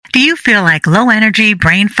Do you feel like low energy,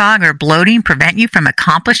 brain fog, or bloating prevent you from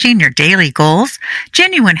accomplishing your daily goals?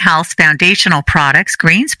 Genuine Health's foundational products,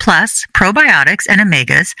 Greens Plus, probiotics, and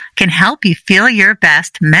omegas can help you feel your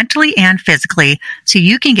best mentally and physically so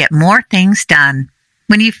you can get more things done.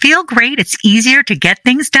 When you feel great, it's easier to get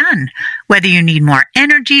things done. Whether you need more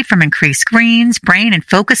energy from increased greens, brain and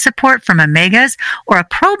focus support from omegas, or a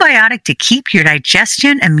probiotic to keep your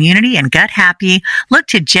digestion, immunity, and gut happy, look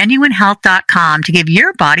to GenuineHealth.com to give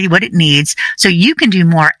your body what it needs so you can do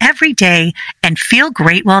more every day and feel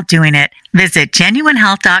great while doing it. Visit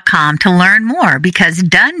GenuineHealth.com to learn more because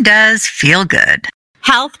done does feel good.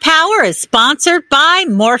 Health Power is sponsored by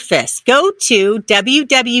Morphus. Go to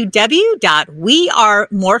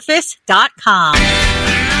www.wearemorphus.com.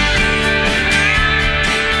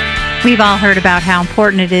 We've all heard about how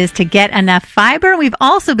important it is to get enough fiber. We've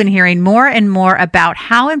also been hearing more and more about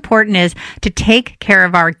how important it is to take care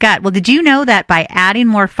of our gut. Well, did you know that by adding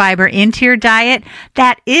more fiber into your diet,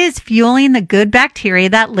 that is fueling the good bacteria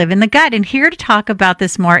that live in the gut? And here to talk about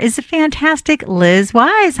this more is the fantastic Liz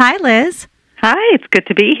Weiss. Hi, Liz. Hi, it's good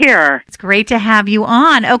to be here. It's great to have you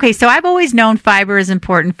on. Okay, so I've always known fiber is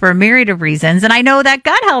important for a myriad of reasons, and I know that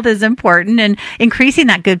gut health is important and increasing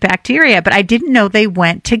that good bacteria, but I didn't know they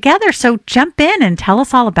went together. So jump in and tell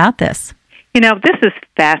us all about this. You know, this is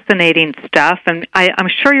fascinating stuff, and I'm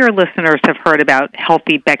sure your listeners have heard about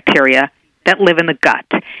healthy bacteria that live in the gut,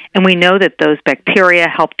 and we know that those bacteria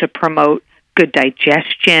help to promote good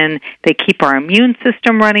digestion. They keep our immune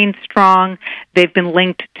system running strong. They've been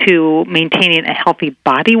linked to maintaining a healthy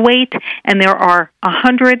body weight, and there are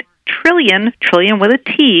 100 trillion with a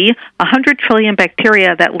T, 100 trillion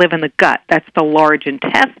bacteria that live in the gut. That's the large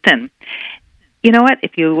intestine. You know what?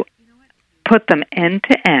 If you put them end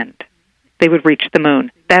to end, they would reach the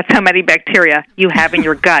moon. That's how many bacteria you have in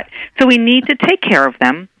your gut. So we need to take care of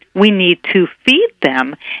them. We need to feed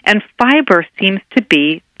them, and fiber seems to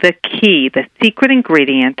be the key, the secret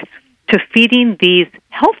ingredient to feeding these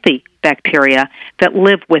healthy bacteria that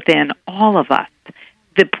live within all of us.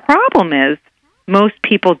 The problem is most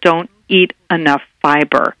people don't eat enough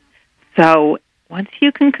fiber. So once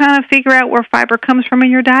you can kind of figure out where fiber comes from in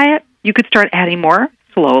your diet, you could start adding more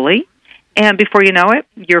slowly, and before you know it,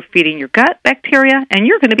 you're feeding your gut bacteria, and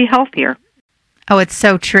you're going to be healthier. Oh, it's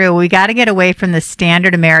so true. We got to get away from the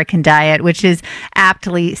standard American diet, which is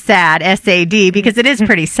aptly sad, SAD, because it is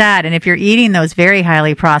pretty sad. And if you're eating those very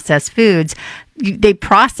highly processed foods, they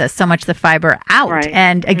process so much the fiber out. Right.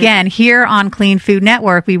 And again, here on Clean Food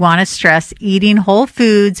Network, we want to stress eating whole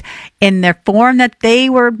foods in the form that they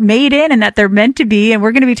were made in and that they're meant to be. And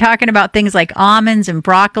we're going to be talking about things like almonds and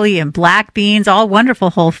broccoli and black beans, all wonderful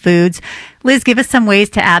whole foods. Liz, give us some ways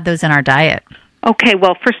to add those in our diet. Okay,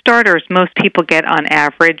 well, for starters, most people get on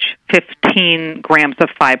average 15 grams of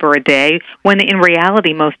fiber a day, when in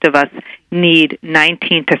reality, most of us need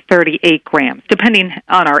 19 to 38 grams, depending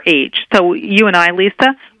on our age. So you and I,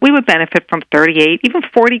 Lisa, we would benefit from 38, even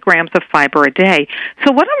 40 grams of fiber a day.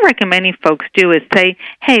 So what I'm recommending folks do is say,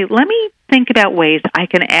 hey, let me think about ways I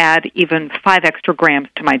can add even 5 extra grams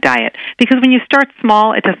to my diet. Because when you start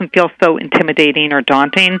small, it doesn't feel so intimidating or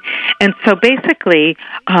daunting. And so basically,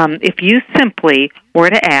 if you simply were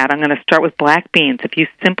to add, I'm going to start with black beans. If you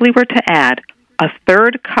simply were to add a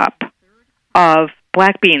third cup of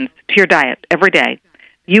black beans to your diet every day,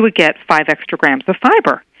 you would get 5 extra grams of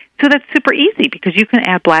fiber. So that's super easy because you can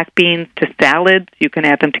add black beans to salads, you can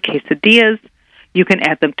add them to quesadillas, you can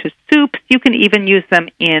add them to soups, you can even use them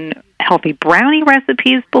in healthy brownie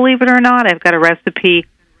recipes, believe it or not. I've got a recipe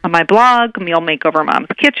on my blog, Meal Makeover Mom's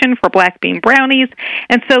Kitchen, for black bean brownies.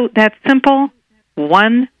 And so that simple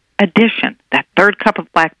one addition, that third cup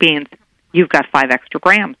of black beans, you've got 5 extra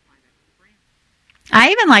grams. I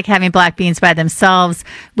even like having black beans by themselves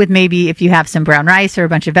with maybe if you have some brown rice or a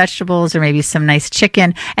bunch of vegetables or maybe some nice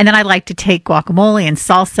chicken. And then I like to take guacamole and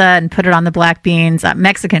salsa and put it on the black beans.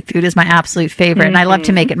 Mexican food is my absolute favorite. And I love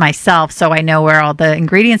to make it myself so I know where all the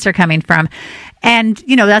ingredients are coming from. And,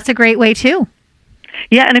 you know, that's a great way too.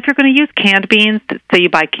 Yeah, and if you're going to use canned beans, say you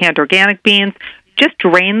buy canned organic beans, just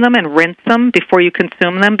drain them and rinse them before you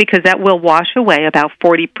consume them, because that will wash away about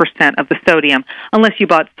 40% of the sodium, unless you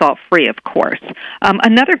bought salt-free, of course.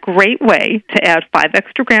 Another great way to add 5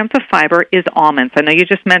 extra grams of fiber is almonds. I know you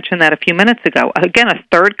just mentioned that a few minutes ago. Again, a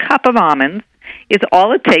third cup of almonds is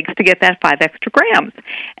all it takes to get that 5 extra grams.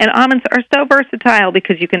 And almonds are so versatile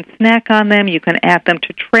because you can snack on them, you can add them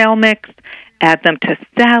to trail mix, add them to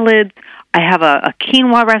salads. I have a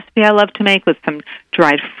quinoa recipe I love to make with some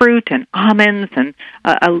dried fruit and almonds and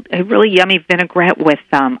a really yummy vinaigrette with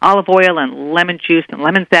olive oil and lemon juice and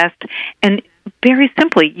lemon zest. And very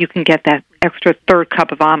simply, you can get that extra third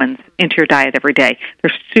cup of almonds into your diet every day.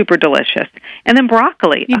 They're super delicious. And then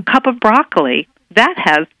broccoli, a cup of broccoli, that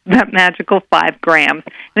has that magical 5 grams.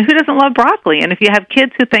 And who doesn't love broccoli? And if you have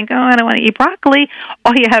kids who think, I don't want to eat broccoli,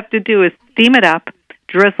 all you have to do is steam it up,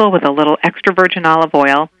 drizzle with a little extra virgin olive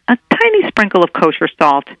oil, a tiny sprinkle of kosher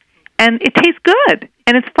salt, and it tastes good.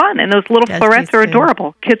 And it's fun. And those little florets are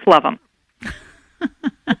adorable. Kids love them.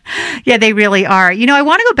 Yeah, they really are. I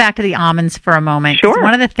want to go back to the almonds for a moment. Sure.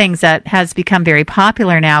 One of the things that has become very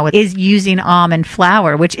popular now is using almond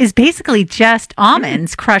flour, which is basically just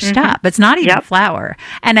almonds crushed up. It's not even flour.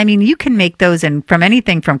 And I mean, you can make those from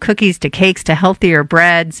anything from cookies to cakes to healthier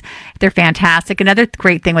breads. They're fantastic. Another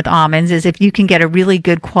great thing with almonds is if you can get a really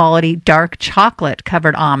good quality dark chocolate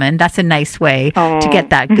covered almond, that's a nice way to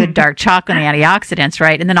get that good dark chocolate and antioxidants,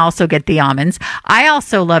 right? And then also get the almonds. I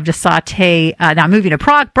also love to saute, now moving to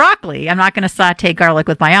broccoli. I'm not going to saute garlic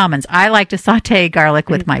with my almonds. I like to saute garlic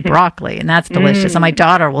with my broccoli, and that's delicious. And my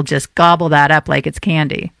daughter will just gobble that up like it's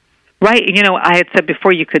candy. Right. I had said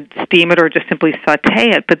before you could steam it or just simply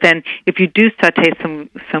saute it, but then if you do saute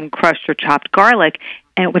some crushed or chopped garlic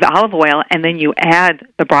and with olive oil, and then you add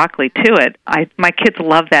the broccoli to it, my kids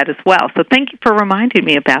love that as well. So thank you for reminding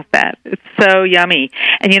me about that. It's so yummy.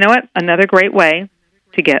 And you know what? Another great way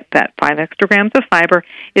to get that 5 extra grams of fiber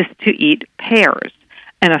is to eat pears.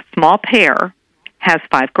 And a small pear has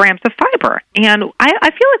 5 grams of fiber. And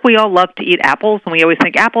I feel like we all love to eat apples, and we always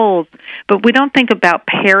think apples, but we don't think about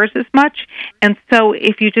pears as much. And so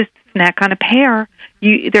if you just snack on a pear,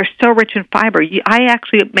 they're so rich in fiber. I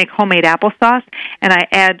actually make homemade applesauce, and I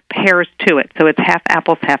add pears to it. So it's half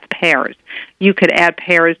apples, half pears. You could add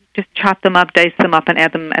pears, just chop them up, dice them up, and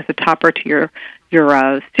add them as a topper to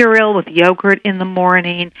your cereal with yogurt in the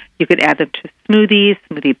morning. You could add them to smoothies,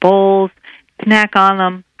 smoothie bowls, snack on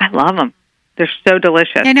them. I love them. They're so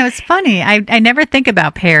delicious. I know, it's funny. I never think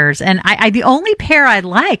about pears. And the only pear I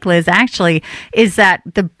like, Liz, actually, is that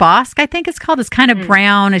the Bosque, I think it's called. It's kind of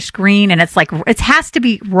brownish green, and it's like, it has to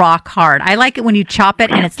be rock hard. I like it when you chop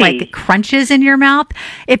it and it's like it crunches in your mouth.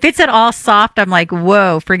 If it's at all soft, I'm like,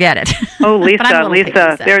 whoa, forget it. Oh,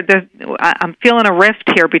 Lisa, I'm feeling a rift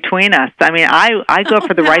here between us. I mean, I go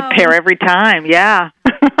for the right pear every time. Yeah.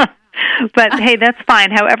 But, hey, that's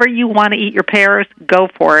fine. However you want to eat your pears, go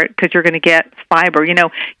for it because you're going to get fiber.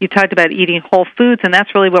 You talked about eating whole foods, and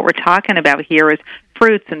that's really what we're talking about here is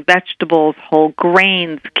fruits and vegetables, whole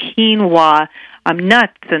grains, quinoa,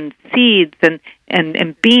 nuts and seeds and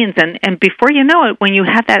beans. And before you know it, when you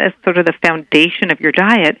have that as sort of the foundation of your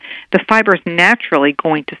diet, the fiber is naturally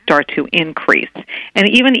going to start to increase. And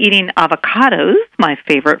even eating avocados, my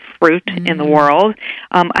favorite fruit in the world,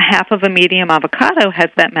 a half of a medium avocado has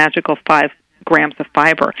that magical 5 grams of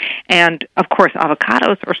fiber. And, of course,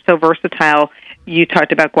 avocados are so versatile. You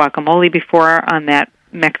talked about guacamole before on that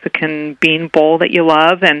Mexican bean bowl that you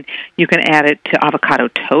love, and you can add it to avocado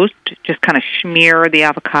toast. Just kind of smear the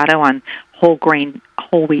avocado on whole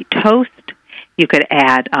wheat toast. You could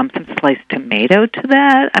add some sliced tomato to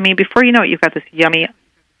that. I mean, before you know it, you've got this yummy,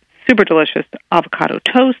 super delicious avocado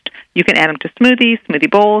toast. You can add them to smoothies,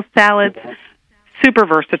 smoothie bowls, salads. Super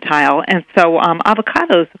versatile. And so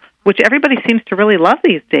avocados, which everybody seems to really love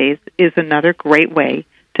these days, is another great way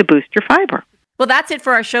to boost your fiber. Well, that's it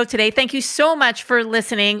for our show today. Thank you so much for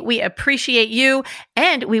listening. We appreciate you,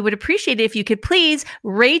 and we would appreciate it if you could please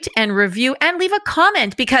rate and review and leave a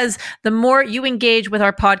comment, because the more you engage with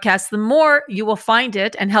our podcast, the more you will find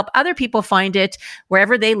it and help other people find it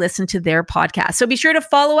wherever they listen to their podcast. So be sure to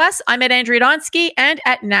follow us. I'm at Andrea Donsky and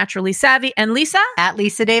at Naturally Savvy, and Lisa at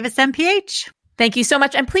Lisa Davis MPH. Thank you so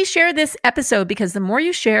much. And please share this episode, because the more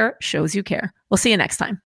you share shows you care. We'll see you next time.